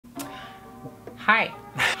Hi.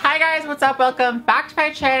 Hi guys, what's up? Welcome back to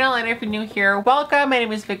my channel, and if you're new here, welcome. My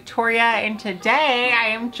name is Victoria, and today I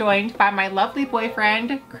am joined by my lovely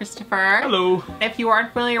boyfriend, Christopher. Hello. If you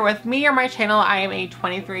aren't familiar with me or my channel, I am a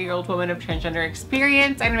 23-year-old woman of transgender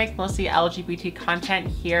experience, and I make mostly LGBT content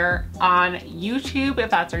here on YouTube. If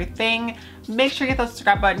that's your thing, make sure you hit the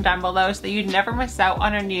subscribe button down below so that you never miss out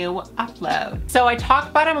on a new upload. So I talk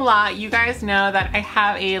about him a lot. You guys know that I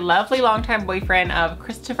have a lovely longtime boyfriend of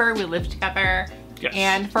Christopher. We live together. Yes.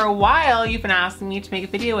 And for a while, you've been asking me to make a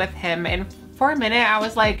video with him, and for a minute, I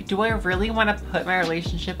was like, do I really want to put my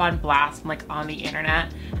relationship on blast, like on the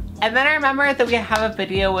internet? And then I remember that we have a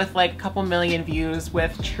video with like a couple million views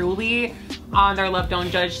with Truly on their Love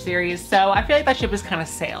Don't Judge series, so I feel like that ship has kind of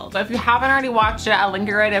sailed. So if you haven't already watched it, I'll link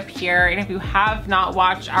it right up here, and if you have not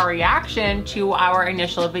watched our reaction to our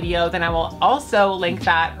initial video, then I will also link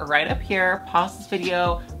that right up here. Pause this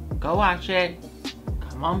video, go watch it,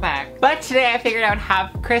 on back. But today I figured I would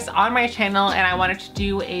have Chris on my channel, and I wanted to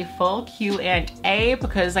do a full Q&A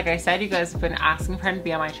because, like I said, you guys have been asking for him to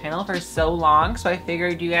be on my channel for so long, so I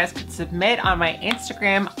figured you guys could submit on my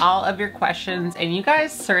Instagram all of your questions, and you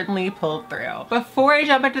guys certainly pulled through. Before I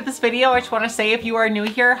jump into this video, I just want to say, if you are new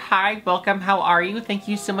here, hi, welcome, how are you? Thank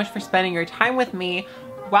you so much for spending your time with me.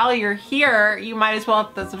 While you're here, you might as well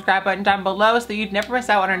hit the subscribe button down below so that you'd never miss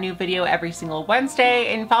out on a new video every single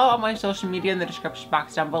Wednesday, and follow all my social media in the description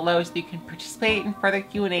box down below so you can participate in further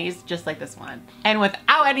Q&As just like this one. And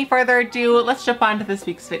without any further ado, let's jump on to this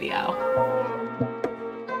week's video.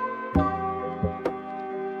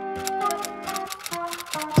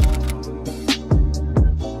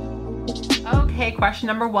 Okay, question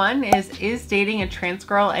number one is dating a trans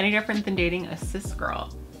girl any different than dating a cis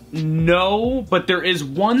girl? No, but there is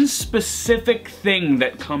one specific thing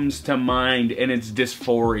that comes to mind, and it's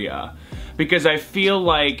dysphoria. Because I feel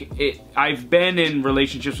like I've been in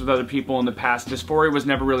relationships with other people in the past. Dysphoria was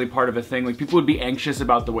never really part of a thing. Like, people would be anxious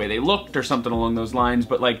about the way they looked or something along those lines,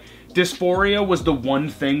 but like, dysphoria was the one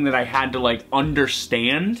thing that I had to like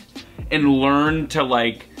understand and learn to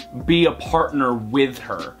like be a partner with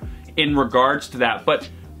her in regards to that. But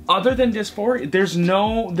other than dysphoria, there's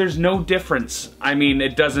no difference. I mean,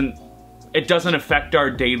 it doesn't affect our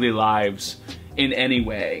daily lives in any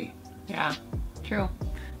way. Yeah, true.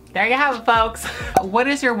 There you have it, folks. What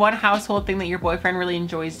is your one household thing that your boyfriend really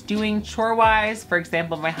enjoys doing chore-wise? For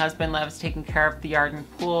example, my husband loves taking care of the yard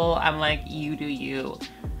and pool. I'm like, you do you.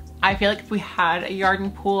 I feel like if we had a yard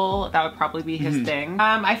and pool, that would probably be his thing.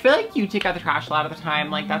 I feel like you take out the trash a lot of the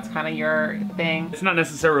time. Like, that's kind of your thing. It's not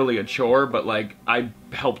necessarily a chore, but like, I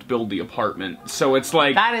helped build the apartment. So it's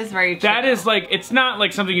like— that is very true. That is like, it's not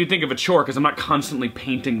like something you think of a chore because I'm not constantly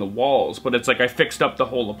painting the walls, but it's like I fixed up the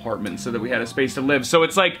whole apartment so that we had a space to live. So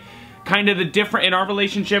it's like, kind of the different, in our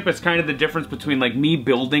relationship, it's kind of the difference between like me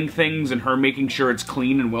building things and her making sure it's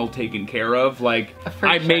clean and well taken care of. Like,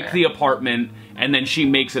 I make the apartment and then she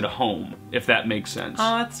makes it a home, if that makes sense.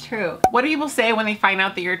 Oh, that's true. What do people say when they find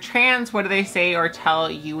out that you're trans? What do they say or tell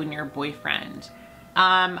you and your boyfriend?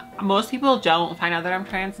 Most people don't find out that I'm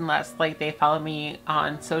trans unless like they follow me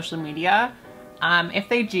on social media. If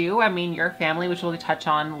they do, I mean, your family, which we'll touch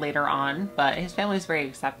on later on, but his family is very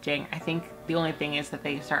accepting. I think the only thing is that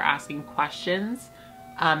they start asking questions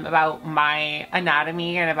about my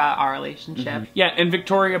anatomy and about our relationship. Yeah, and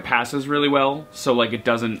Victoria passes really well, so like it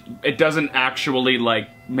doesn't actually like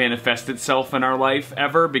manifest itself in our life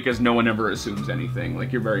ever, because no one ever assumes anything.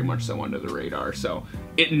 Like, you're very much so under the radar, so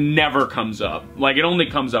it never comes up. Like, it only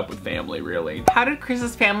comes up with family, really. How did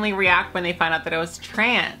Chris's family react when they found out that I was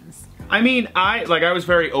trans? I mean, I was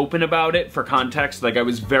very open about it. For context, like, I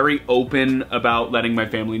was very open about letting my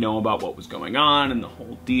family know about what was going on and the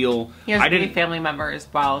whole deal. He has a gay family member as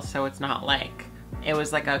well, so it's not like it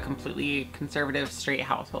was like a completely conservative, straight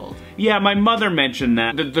household. Yeah, my mother mentioned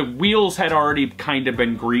that. The wheels had already kind of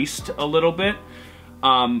been greased a little bit.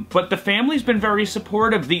 But the family's been very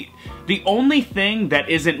supportive. The only thing that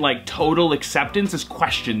isn't like total acceptance is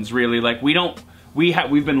questions, really. Like,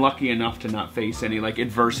 we've been lucky enough to not face any like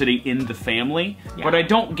adversity in the family, but I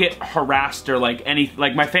don't get harassed or like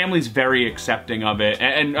my family's very accepting of it,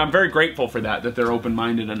 and I'm very grateful for that they're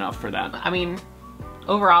open-minded enough for that. I mean,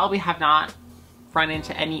 overall, we have not run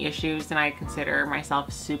into any issues, and I consider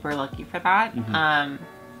myself super lucky for that.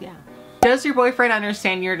 Yeah. Does your boyfriend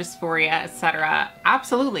understand your dysphoria, etc.?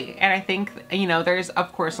 Absolutely. And I think, you know, there's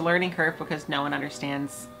of course a learning curve because no one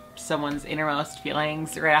understands someone's innermost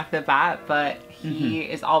feelings right off the bat, but he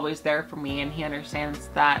is always there for me, and he understands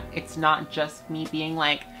that it's not just me being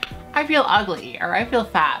like, I feel ugly or I feel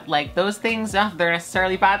fat. Like, those things, they're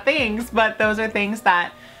necessarily bad things, but those are things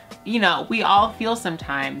that, you know, we all feel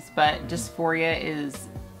sometimes, but dysphoria is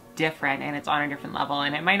different and it's on a different level,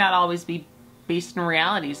 and it might not always be based in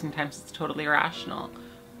reality. Sometimes it's totally irrational.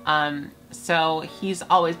 So he's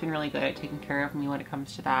always been really good at taking care of me when it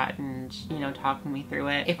comes to that, and, you know, talking me through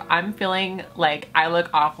it. If I'm feeling like I look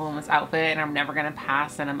awful in this outfit and I'm never gonna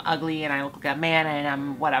pass and I'm ugly and I look like a man and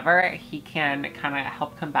I'm whatever, he can kind of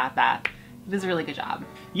help combat that. He does a really good job.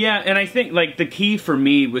 Yeah, and I think, like, the key for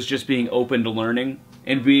me was just being open to learning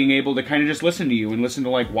and being able to kind of just listen to you and listen to,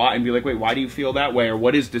 like, why, and be like, wait, why do you feel that way, or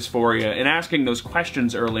what is dysphoria, and asking those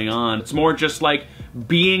questions early on. It's more just like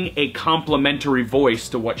being a complimentary voice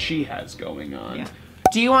to what she has going on. Yeah.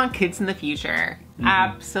 Do you want kids in the future?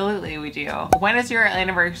 Absolutely, we do. When is your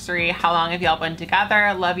anniversary? How long have y'all been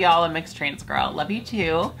together? Love y'all, a mixed trans girl. Love you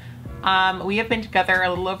too. We have been together a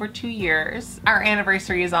little over 2 years. Our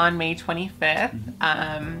anniversary is on May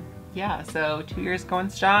 25th. Yeah, so 2 years going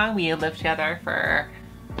strong. We lived together for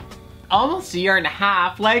almost a year and a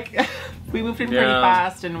half. Like, we moved in pretty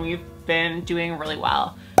fast and we've been doing really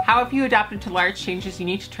well. How have you adapted to large changes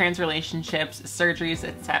unique to trans relationships, surgeries,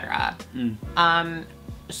 etc.?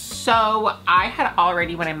 So I had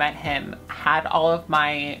already, when I met him, had all of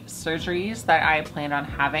my surgeries that I planned on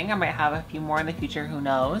having. I might have a few more in the future, who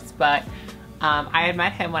knows, but I had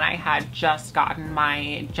met him when I had just gotten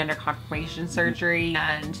my gender confirmation surgery,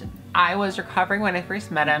 and I was recovering when I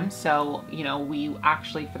first met him. So, you know, we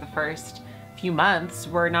actually, for the first few months,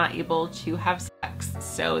 were not able to have sex.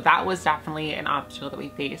 So that was definitely an obstacle that we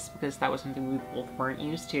faced, because that was something we both weren't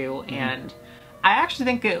used to. And I actually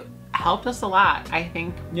think it helped us a lot. I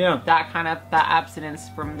think that abstinence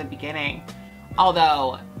from the beginning,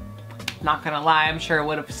 although, not gonna lie, I'm sure it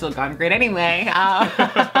would have still gone great anyway.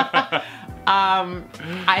 I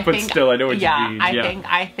think still, I know what you mean.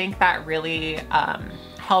 I think that really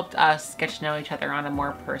helped us get to know each other on a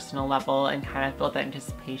more personal level and kind of build that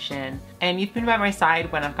anticipation. And you've been by my side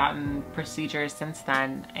when I've gotten procedures since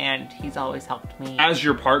then, and he's always helped me. As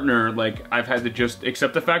your partner, like, I've had to just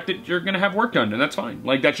accept the fact that you're gonna have work done, and that's fine.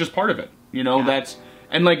 Like, that's just part of it, you know. That's,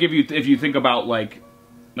 and like, if you think about, like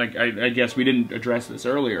I guess we didn't address this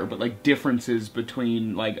earlier, but like differences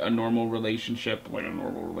between like a normal relationship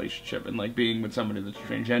and like being with somebody that's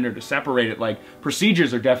transgender, to separate it, like,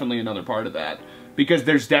 procedures are definitely another part of that. Because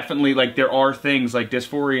there's definitely, like, there are things like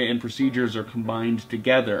dysphoria and procedures are combined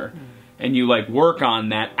together, and you, like, work on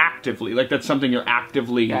that actively. Like, that's something you're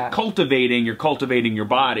actively cultivating. You're cultivating your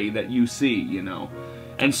body that you see, you know.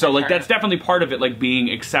 And so, like, that's definitely part of it, like,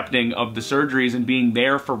 being accepting of the surgeries and being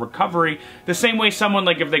there for recovery. The same way someone,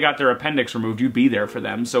 like, if they got their appendix removed, you'd be there for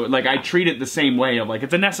them. So, like, I treat it the same way of, like,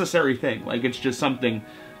 it's a necessary thing. Like, it's just something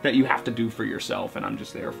that you have to do for yourself, and I'm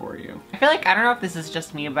just there for you. I feel like, I don't know if this is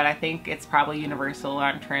just me, but I think it's probably universal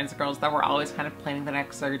on trans girls that we're always kind of planning the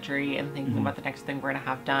next surgery and thinking about the next thing we're gonna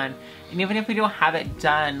have done. And even if we don't have it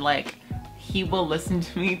done, like, he will listen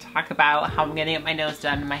to me talk about how I'm gonna get my nose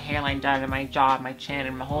done and my hairline done and my jaw and my chin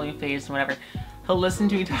and my whole new face and whatever. He'll listen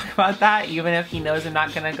to me talk about that even if he knows I'm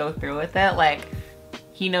not gonna go through with it. Like,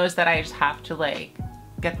 he knows that I just have to, like,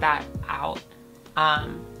 get that out.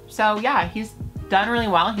 So yeah, he's done really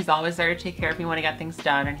well. He's always there to take care of me when I get things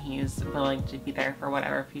done, and he's willing to be there for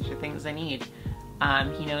whatever future things I need.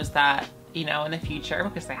 He knows that, you know, in the future,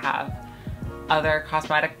 because I have other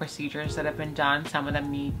cosmetic procedures that have been done, some of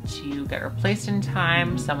them need to get replaced in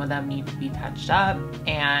time, some of them need to be touched up,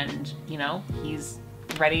 and, you know, he's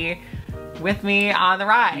ready with me on the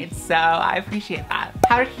ride, so I appreciate that.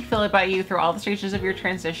 How did he feel about you through all the stages of your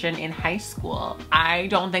transition in high school? I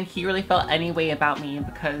don't think he really felt any way about me,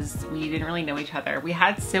 because we didn't really know each other. We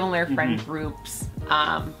had similar friend groups,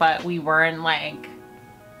 but we weren't like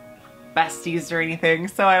besties or anything,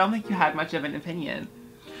 so I don't think you had much of an opinion.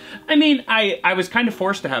 I mean, I was kind of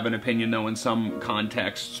forced to have an opinion, though, in some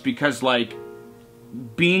contexts, because, like,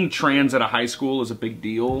 being trans at a high school is a big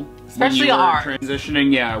deal. Especially ours.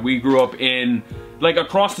 Transitioning, yeah, we grew up in, like,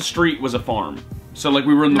 across the street was a farm. So, like,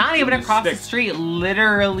 we were in the... Not even across the street,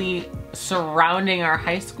 literally surrounding our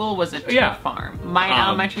high school was a turf farm. My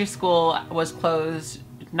elementary school was closed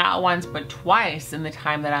not once, but twice in the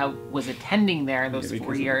time that I was attending there, those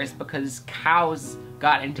 4 years, because cows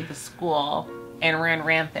got into the school and ran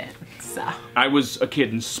rampant, so. I was a kid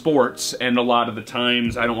in sports, and a lot of the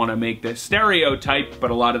times, I don't want to make this stereotype, but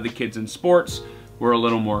a lot of the kids in sports were a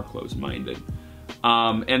little more closed-minded.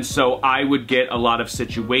 And so I would get a lot of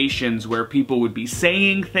situations where people would be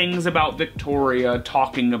saying things about Victoria,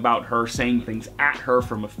 talking about her, saying things at her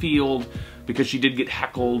from a field, because she did get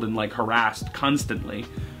heckled and, like, harassed constantly.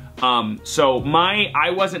 So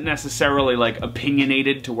I wasn't necessarily, like,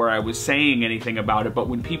 opinionated to where I was saying anything about it, but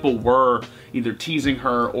when people were either teasing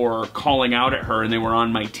her or calling out at her and they were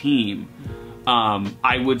on my team,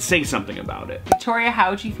 I would say something about it. Victoria, how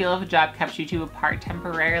would you feel if a job kept you two apart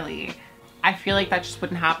temporarily? I feel like that just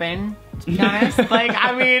wouldn't happen, to be honest. Like,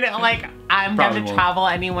 I mean, like, I'm going to travel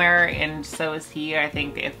anywhere, and so is he. I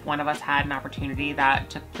think if one of us had an opportunity that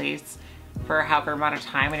took place for however amount of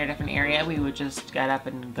time in a different area, we would just get up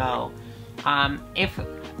and go.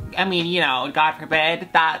 I mean, you know, God forbid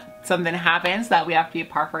that something happens that we have to be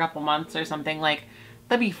apart for a couple months or something, like,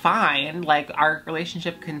 that'd be fine. Like, our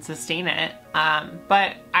relationship can sustain it.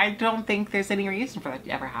 But I don't think there's any reason for that to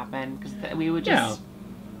ever happen, because we would just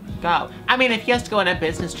go. I mean, if he has to go on a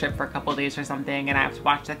business trip for a couple of days or something and I have to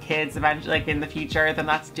watch the kids eventually, like, in the future, then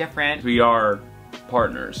that's different. We are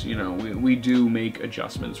partners, you know, we do make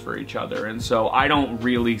adjustments for each other, and so I don't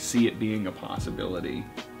really see it being a possibility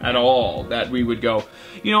at all that we would go,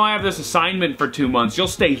 you know, I have this assignment for 2 months, you'll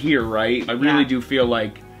stay here, right? I really do feel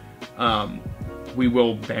like we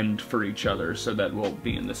will bend for each other so that we'll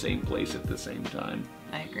be in the same place at the same time.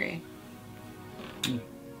 I agree.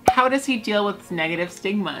 How does he deal with negative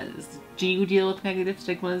stigmas? Do you deal with negative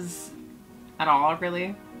stigmas at all,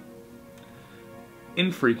 really?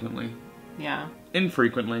 Infrequently. Yeah.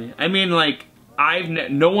 Infrequently. I mean, like,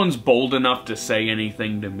 no one's bold enough to say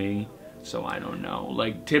anything to me, so I don't know.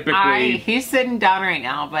 Like, typically... He's sitting down right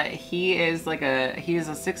now, but he is like he is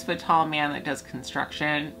a 6 foot tall man that does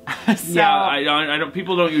construction. So yeah, I don't.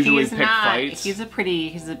 People don't usually pick fights. He's a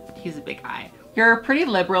big guy. You're a pretty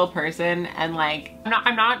liberal person, and like,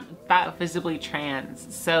 I'm not that visibly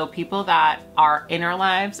trans. So people that are in our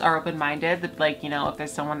lives are open-minded. That, like, you know, if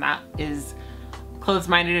there's someone that is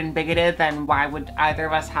closed-minded and bigoted, then why would either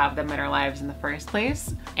of us have them in our lives in the first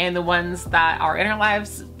place? And the ones that are in our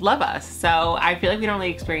lives love us. So I feel like we don't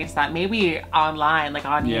really experience that. Maybe online, like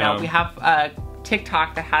on, you know, we have a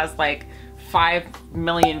TikTok that has like 5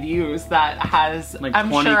 million views that has, like,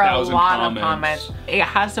 I'm sure, a lot of comments. It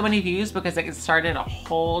has so many views because it started a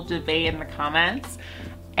whole debate in the comments.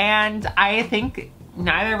 And I think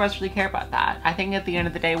neither of us really care about that. I think at the end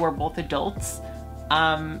of the day, we're both adults.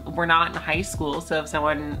 We're not in high school, so if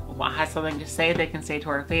someone has something to say, they can say to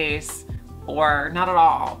our face, or not at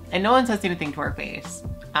all. And no one says anything to our face,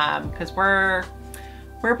 because we're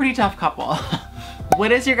a pretty tough couple.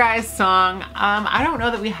 What is your guys' song? I don't know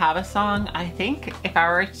that we have a song. I think if I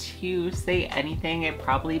were to say anything, it'd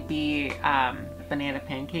probably be Banana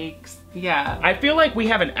Pancakes. Yeah. I feel like we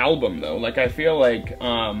have an album, though. Like, I feel like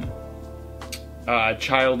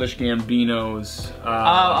Childish Gambino's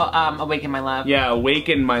Awaken My Love. Yeah,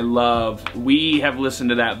 Awaken My Love. We have listened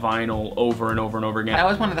to that vinyl over and over and over again. That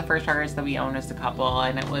was one of the first records that we owned as a couple,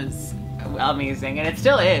 and it was amazing, and it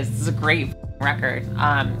still is. It's a great record.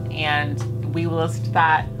 And we would listen to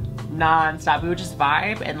that non-stop. We would just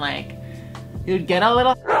vibe, and like, we would get a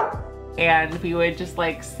little and we would just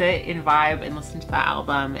like sit and vibe and listen to the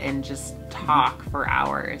album and just talk for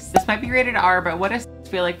hours. This might be rated R, but what does it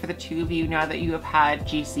feel like for the two of you now that you have had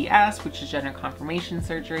GCS, which is gender confirmation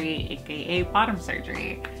surgery, aka bottom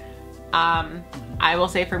surgery? I will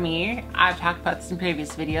say for me, I've talked about this in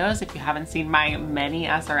previous videos. If you haven't seen my many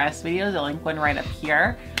SRS videos, I'll link one right up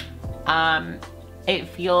here. It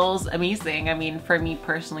feels amazing. I mean, for me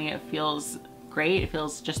personally, it feels great. It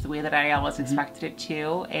feels just the way that I always expected it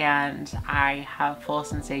to, and I have full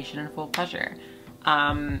sensation and full pleasure.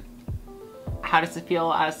 How does it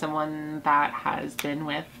feel as someone that has been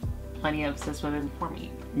with plenty of cis women before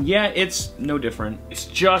me? Yeah, it's no different.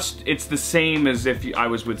 It's the same as if I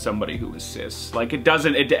was with somebody who was cis. Like,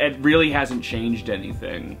 it really hasn't changed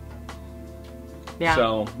anything. Yeah.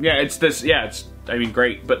 So, yeah, I mean,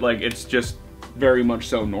 great, but like, it's just very much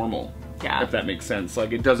so normal. Yeah. If that makes sense.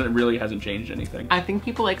 Like, it really hasn't changed anything. I think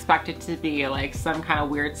people expect it to be like some kind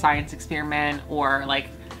of weird science experiment, or like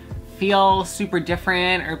feel super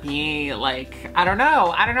different, or be like, I don't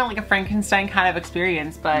know, like a Frankenstein kind of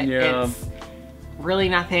experience, but it's really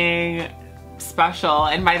nothing special.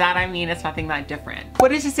 And by that I mean it's nothing that different. What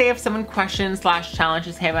does it say if someone questions /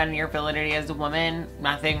 challenges him on your validity as a woman?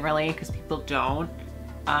 Nothing really, because people don't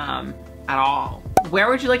at all. Where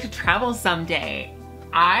would you like to travel someday?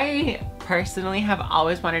 I personally have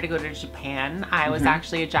always wanted to go to Japan. I was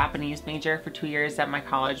actually a Japanese major for 2 years at my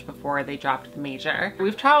college before they dropped the major.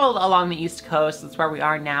 We've traveled along the East Coast, that's where we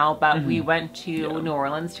are now, but we went to New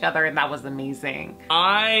Orleans together, and that was amazing.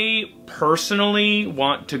 I personally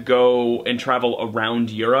want to go and travel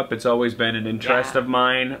around Europe. It's always been an interest of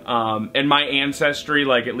mine. And my ancestry,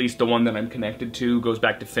 like at least the one that I'm connected to, goes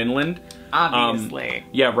back to Finland. Obviously.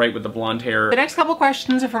 Yeah, right, with the blonde hair. The next couple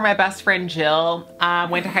questions are for my best friend Jill.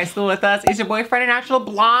 Went to high school with us. Is your boyfriend a natural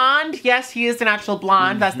blonde? Yes, he is a natural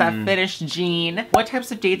blonde. That's that Finnish gene. What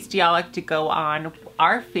types of dates do y'all like to go on?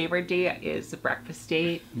 Our favorite date is the breakfast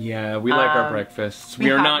date. Yeah, we like our breakfasts. We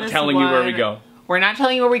are have not this telling you where we one- go. We're not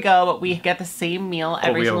telling you where we go, but we get the same meal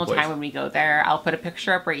every we have a single place. time when we go there. I'll put a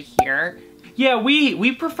picture up right here. Yeah,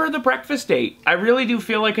 we prefer the breakfast date. I really do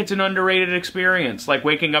feel like it's an underrated experience. Like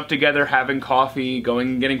waking up together, having coffee, going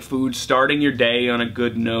and getting food, starting your day on a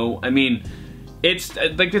good note. I mean, it's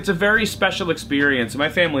like it's a very special experience. My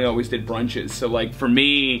family always did brunches, so like for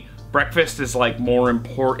me, breakfast is like more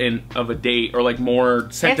important of a date or like more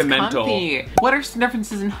sentimental. It's comfy. What are some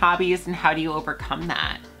differences in hobbies and how do you overcome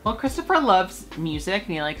that? Well, Christopher loves music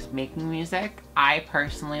and he likes making music. I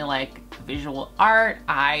personally like visual art.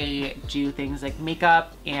 I do things like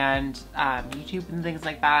makeup and YouTube and things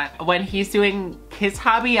like that. When he's doing his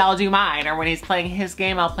hobby, I'll do mine. Or when he's playing his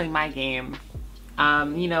game, I'll play my game.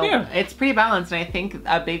 You know, Yeah. It's pretty balanced. And I think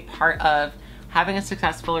a big part of having a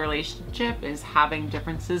successful relationship is having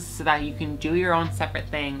differences so that you can do your own separate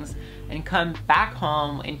things and come back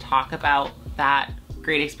home and talk about that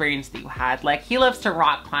great experience that you had. Like he loves to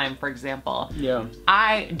rock climb, for example. Yeah.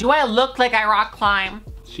 Do I look like I rock climb?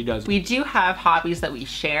 She does. We do have hobbies that we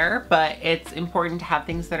share, but it's important to have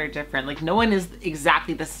things that are different. Like no one is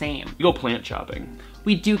exactly the same. You go plant shopping.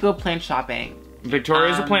 We do go plant shopping.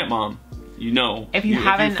 Victoria's a plant mom. You know. If you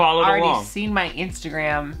haven't followed already along. seen my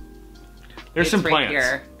Instagram, There's it's some right plants.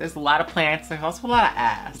 here. There's a lot of plants. There's also a lot of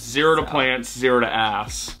ass. 0 to plants, 0 to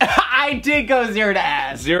ass. I did go 0 to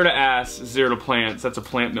ass. 0 to ass, 0 to plants. That's a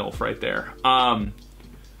plant MILF right there.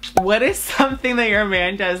 What is something that your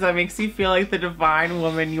man does that makes you feel like the divine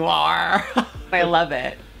woman you are? I love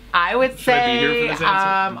it. I would I be say here for this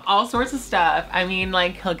answer? all sorts of stuff. I mean,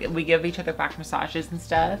 like we give each other back massages and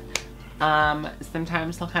stuff.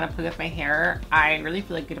 Sometimes he'll kind of play with my hair. I really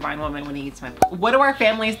feel like a divine woman when he eats my. What do our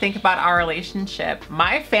families think about our relationship?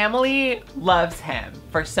 My family loves him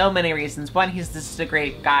for so many reasons. One, he's just a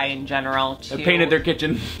great guy in general. Two, They painted their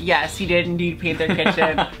kitchen. yes, he did indeed paint their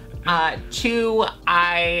kitchen. Two,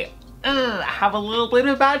 I have a little bit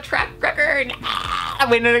of a bad track record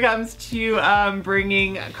when it comes to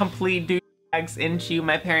bringing complete douchebags into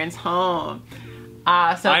my parents' home.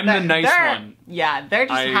 So I'm the nice one. Yeah, they're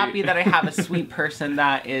just happy that I have a sweet person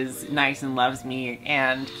that is nice and loves me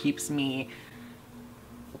and keeps me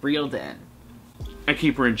reeled in. I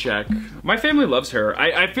keep her in check. My family loves her.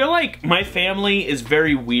 I feel like my family is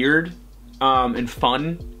very weird and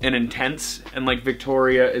fun and intense, and like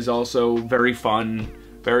Victoria is also very fun,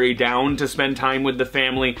 very down to spend time with the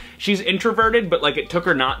family. She's introverted, but like it took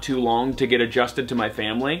her not too long to get adjusted to my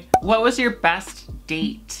family. What was your best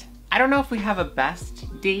date? I don't know if we have a best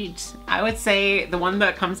date. I would say the one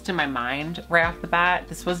that comes to my mind right off the bat,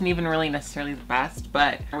 this wasn't even really necessarily the best,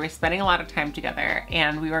 but we were spending a lot of time together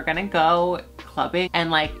and we were gonna go clubbing and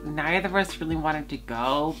like neither of us really wanted to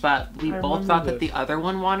go, but we both thought that the other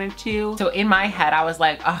one wanted to. So in my head, I was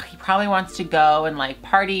like, oh, he probably wants to go and like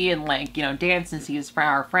party and like, you know, dance and see his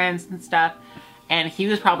our friends and stuff. And he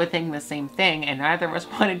was probably thinking the same thing, and neither of us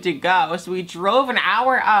wanted to go. So we drove an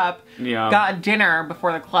hour up, got dinner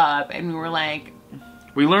before the club, and we were like...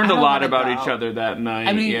 We learned a lot about each other that night.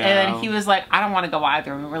 I mean, yeah. and then he was like, I don't want to go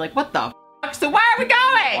either. And we were like, what the f***? So why are we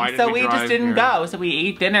going? So we just didn't go. So we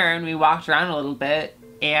ate dinner, and we walked around a little bit,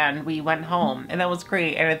 and we went home. And that was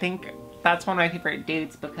great. And I think that's one of my favorite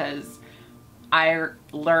dates because I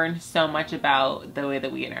learned so much about the way that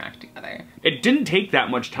we interact together. It didn't take that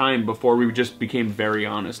much time before we just became very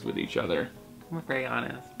honest with each other. We're very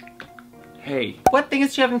honest. Hey. What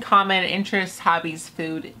things do you have in common? Interests, hobbies,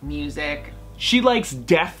 food, music? She likes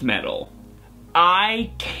death metal.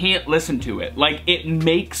 I can't listen to it. Like, it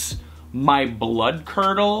makes my blood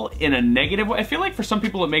curdle in a negative way. I feel like for some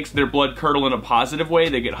people it makes their blood curdle in a positive way.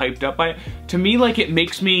 They get hyped up by it. To me, like, it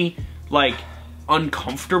makes me, like,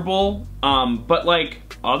 uncomfortable, but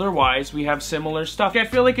like otherwise we have similar stuff. I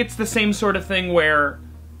feel like it's the same sort of thing where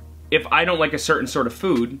if I don't like a certain sort of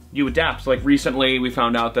food, you adapt. Like recently we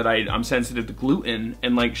found out that I'm sensitive to gluten,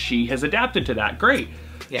 and like she has adapted to that. Great.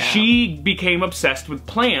 Yeah. She became obsessed with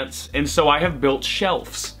plants, and so I have built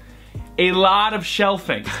shelves. A lot of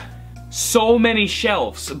shelving. So many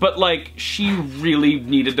shelves, but like she really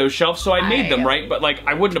needed those shelves, so I made them, right? But like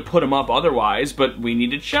I wouldn't have put them up otherwise, but we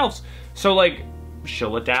needed shelves. So like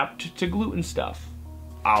she'll adapt to gluten stuff.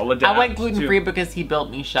 I'll adapt. I went gluten-free because he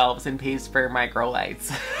built me shelves and pays for my grow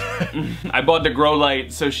lights. I bought the grow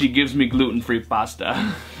light, so she gives me gluten-free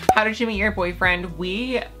pasta. How did you meet your boyfriend?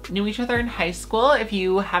 We knew each other in high school. If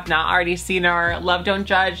you have not already seen our Love Don't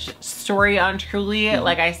Judge story on Truly,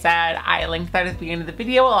 like I said, I linked that at the beginning of the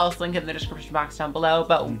video. I'll also link it in the description box down below.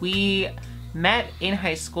 But we met in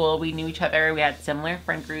high school. We knew each other. We had similar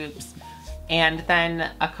friend groups. And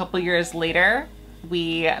then a couple years later,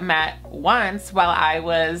 we met once while I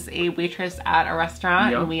was a waitress at a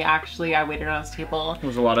restaurant, and I waited on his table. There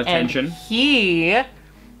was a lot of tension. He,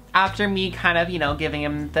 after me kind of, you know, giving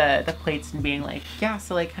him the plates and being like, yeah,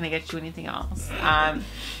 so like, can I get you anything else?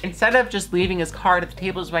 Instead of just leaving his card at the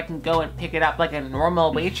table so I can go and pick it up like a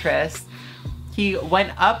normal waitress, he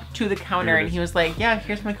went up to the counter and he was like, yeah,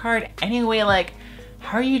 here's my card. Anyway, like,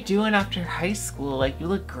 how are you doing after high school? Like, you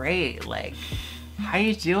look great. Like, how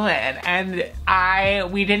you doing?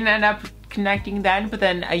 And we didn't end up connecting then, but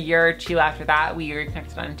then a year or two after that, we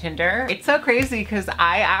reconnected on Tinder. It's so crazy because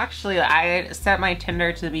I set my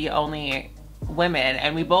Tinder to be only women,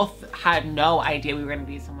 and we both had no idea we were gonna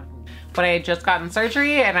be someone. But I had just gotten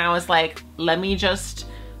surgery, and I was like, let me just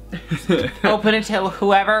open it to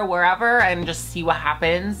whoever, wherever, and just see what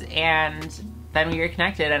happens. And then we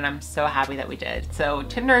reconnected, and I'm so happy that we did. So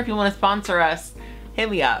Tinder, if you want to sponsor us, hit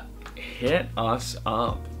me up. Hit us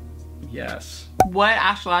up. Yes. What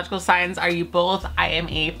astrological signs are you both? I am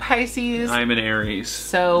a Pisces. I'm an Aries.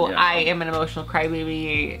 So yeah. I am an emotional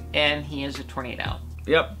crybaby, and he is a tornado.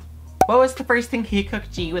 Yep. What was the first thing he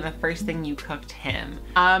cooked you and the first thing you cooked him?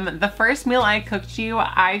 The first meal I cooked you,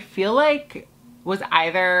 I feel like was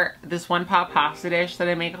either this one pot pasta dish that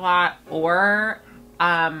I make a lot, or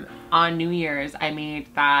on New Year's I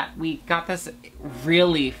made that. We got this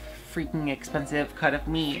really freaking expensive cut of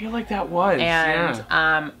meat. I feel like that was, and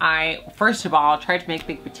I first of all tried to make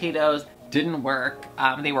baked potatoes. Didn't work.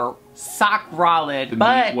 They were sock rolled,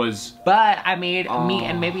 but I made meat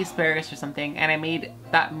and maybe asparagus or something, and I made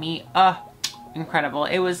that meat incredible.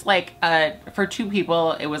 It was like for two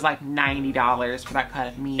people, it was like $90 for that cut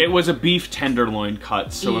of meat. It was a beef tenderloin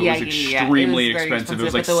cut, so it was extremely expensive. It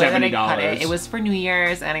was like $70. It was for New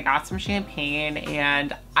Year's, and I got some champagne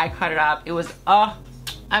and I cut it up. It was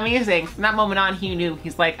amazing. From that moment on, he knew.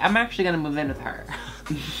 He's like, I'm actually gonna move in with her.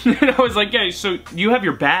 And I was like, yeah, so you have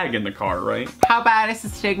your bag in the car, right? How bad is the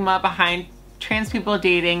stigma behind trans people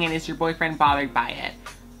dating, and is your boyfriend bothered by it?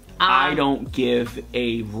 I don't give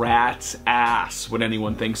a rat's ass what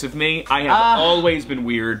anyone thinks of me. I have always been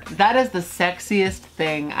weird. That is the sexiest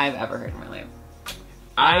thing I've ever heard in my life.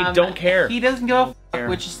 I don't care. He doesn't give a fuck,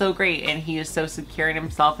 which is so great, and he is so secure in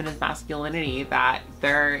himself and his masculinity that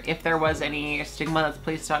if there was any stigma that's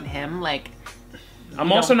placed on him, like,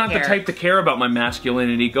 I'm also not the type to care about my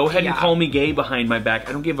masculinity. Go ahead and call me gay behind my back.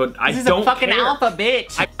 I don't give a. I don't care. This is a fucking alpha,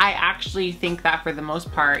 bitch. I actually think that for the most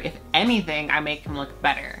part, if anything, I make him look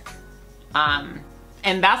better.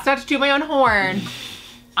 And that's not to toot my own horn.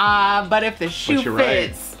 But if the shoe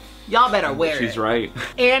fits, y'all better wear it. She's right.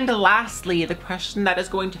 And lastly, the question that is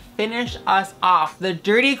going to finish us off, the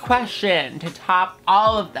dirty question to top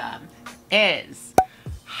all of them, is: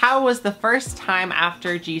 how was the first time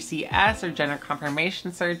after GCS, or gender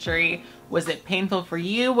confirmation surgery? Was it painful for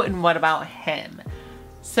you, and what about him?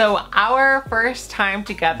 So our first time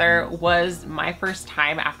together was my first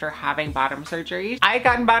time after having bottom surgery. I had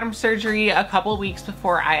gotten bottom surgery a couple weeks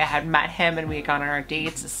before I had met him and we had gone on our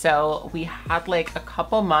dates. So we had like a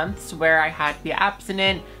couple months where I had to be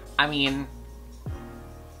abstinent. I mean,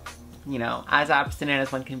 you know, as abstinent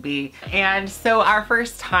as one can be. And so our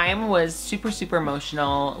first time was super, super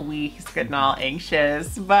emotional. He's getting all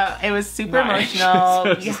anxious, but it was super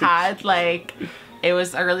emotional. We had like, it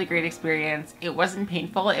was a really great experience. It wasn't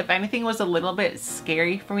painful. If anything, it was a little bit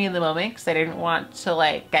scary for me in the moment because I didn't want to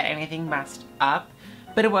like get anything messed up,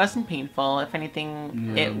 but it wasn't painful. If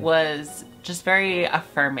anything, it was just very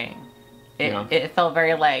affirming. It felt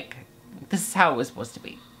very like, this is how it was supposed to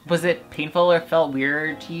be. Was it painful or felt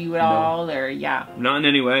weird to you at all? Or not in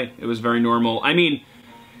any way. It was very normal. I mean,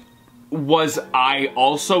 was I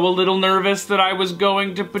also a little nervous that I was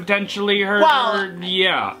going to potentially hurt her?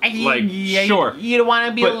 Yeah. Sure. You want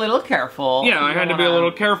to be a little careful. Yeah, I had to be a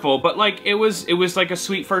little careful. But like, it was like a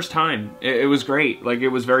sweet first time. It was great. Like, it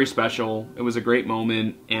was very special. It was a great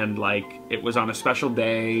moment. And like, it was on a special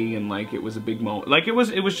day. And like, it was a big moment. Like, it was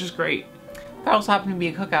just great. There also happened to be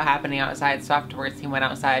a cookout happening outside. So afterwards, he went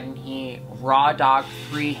outside and he raw dogged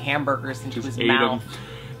 3 hamburgers into his mouth.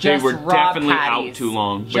 They were definitely out too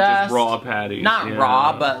long, but just raw patties. Not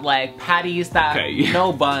raw, but like patties that,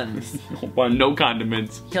 no buns. No bun, no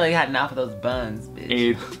condiments. He like had enough of those buns,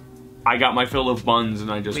 bitch. I got my fill of buns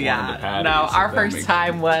and I just wanted the patties. No, our first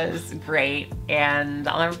time was great and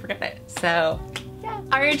I'll never forget it. So,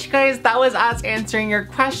 alright you guys, that was us answering your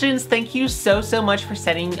questions. Thank you so, so much for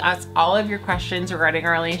sending us all of your questions regarding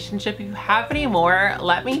our relationship. If you have any more,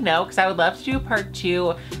 let me know because I would love to do a part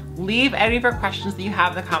 2. Leave any of your questions that you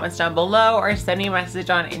have in the comments down below, or send me a message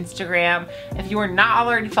on Instagram. If you are not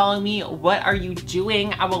already following me, what are you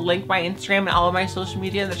doing? I will link my Instagram and all of my social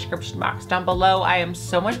media in the description box down below. I am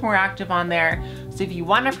so much more active on there. So if you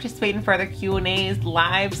want to participate in further Q&As,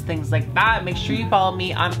 lives, things like that, make sure you follow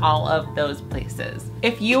me on all of those places.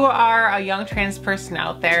 If you are a young trans person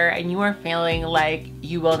out there and you are feeling like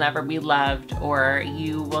you will never be loved or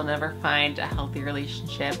you will never find a healthy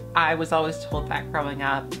relationship, I was always told that growing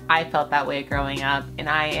up. I felt that way growing up, and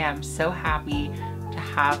I am so happy to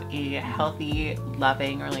have a healthy,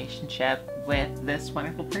 loving relationship with this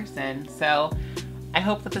wonderful person. So I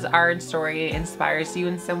hope that this art and story inspires you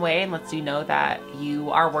in some way and lets you know that you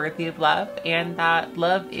are worthy of love and that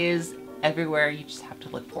love is everywhere. You just have to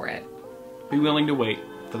look for it. Be willing to wait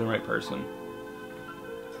for the right person.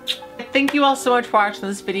 Thank you all so much for watching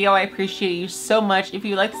this video. I appreciate you so much. If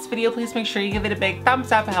you like this video, please make sure you give it a big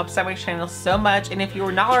thumbs up. It helps out my channel so much. And if you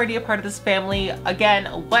are not already a part of this family, again,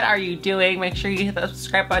 what are you doing? Make sure you hit the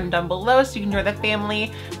subscribe button down below so you can join the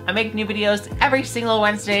family. I make new videos every single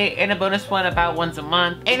Wednesday and a bonus one about once a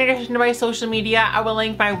month. In addition to my social media, I will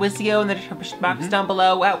link my WISIO in the description box down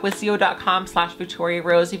below at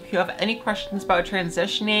wisio.com/VictoriaRose. If you have any questions about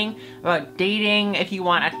transitioning, about dating, if you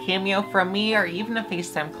want a cameo from me or even a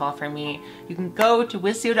FaceTime call from me, you can go to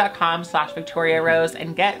wisio.com/VictoriaRose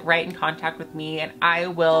and get right in contact with me, and I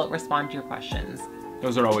will respond to your questions.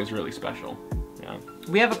 Those are always really special. Yeah.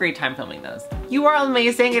 We have a great time filming those. You are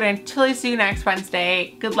amazing, and until I see you next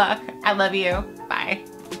Wednesday, good luck. I love you. Bye.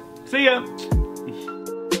 See ya.